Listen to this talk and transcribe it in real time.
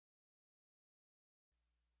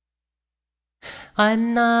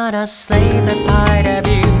I'm not a slave, but part of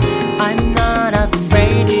you. I'm not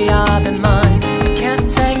afraid you'll be mine. I can't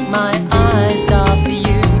take my eyes off of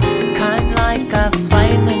you. Kind like a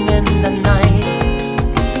flaming in the night,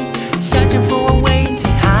 searching for a way to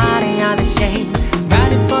hide out the shame,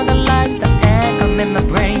 riding for the lights that echo in my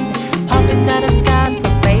brain, hoping that the skies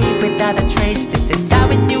will fade without a trace. This is how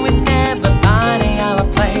we knew we'd never find our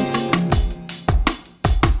place.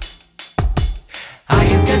 Are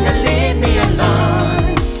you gonna leave me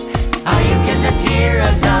alone? Are you gonna tear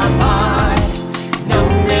us apart? No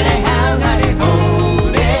matter how hard you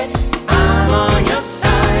hold it, I'm on your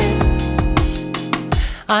side.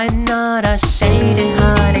 I'm not ashamed to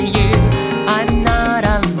hide you. I'm not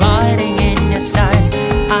avoiding in your sight.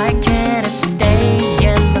 I can't stay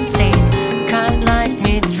in my seat. Can't like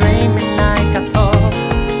me dreaming like a fool,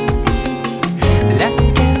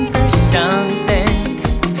 looking for something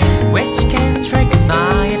which can trigger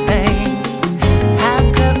my pain. How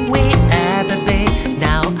could we ever be?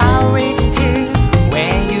 Now I'll reach to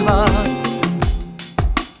where you are.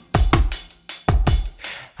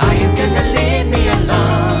 Are you gonna leave me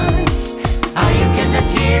alone? Are you gonna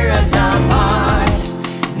tear us apart?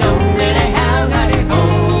 No matter how hard you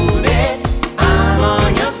hold it, I'm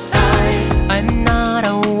on your side. I'm not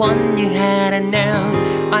a one you had to know.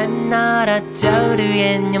 I'm not a total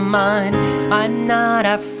in your mind. I'm not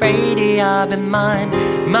afraid you'll be mine.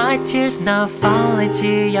 My tears now fall into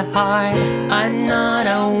your heart. I'm not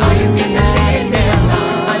a one you had to know.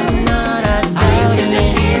 I'm not a total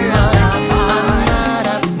in your mind. I'm not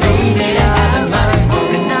afraid you'll be mine.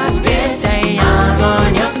 And I still say I'm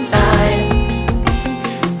on your side.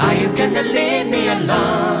 Are you gonna leave me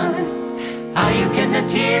alone? Are you gonna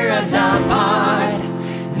tear us apart?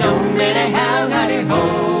 No matter how hard you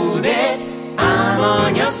hold it, I'm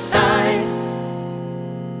on your side.